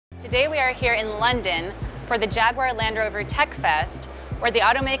Today we are here in London for the Jaguar Land Rover Tech Fest, where the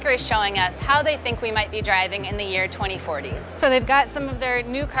automaker is showing us how they think we might be driving in the year 2040. So they've got some of their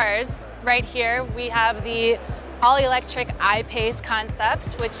new cars right here. We have the all-electric I-Pace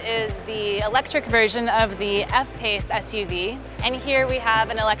concept, which is the electric version of the F-Pace SUV. And here we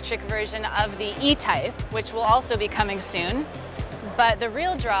have an electric version of the E-Type, which will also be coming soon. But the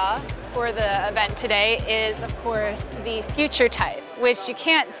real draw for the event today is, of course, the Future Type, which you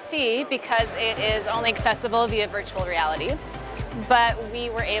can't see because it is only accessible via virtual reality. But we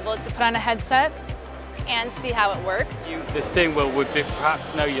were able to put on a headset and see how it worked. The steering wheel would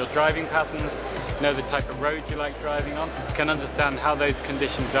perhaps know your driving patterns, know the type of road you like driving on, can understand how those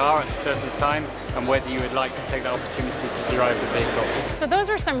conditions are at a certain time and whether you would like to take the opportunity to drive the vehicle. So those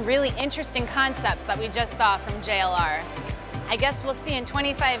were some really interesting concepts that we just saw from JLR. I guess we'll see in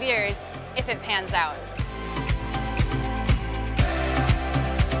 25 years if it pans out.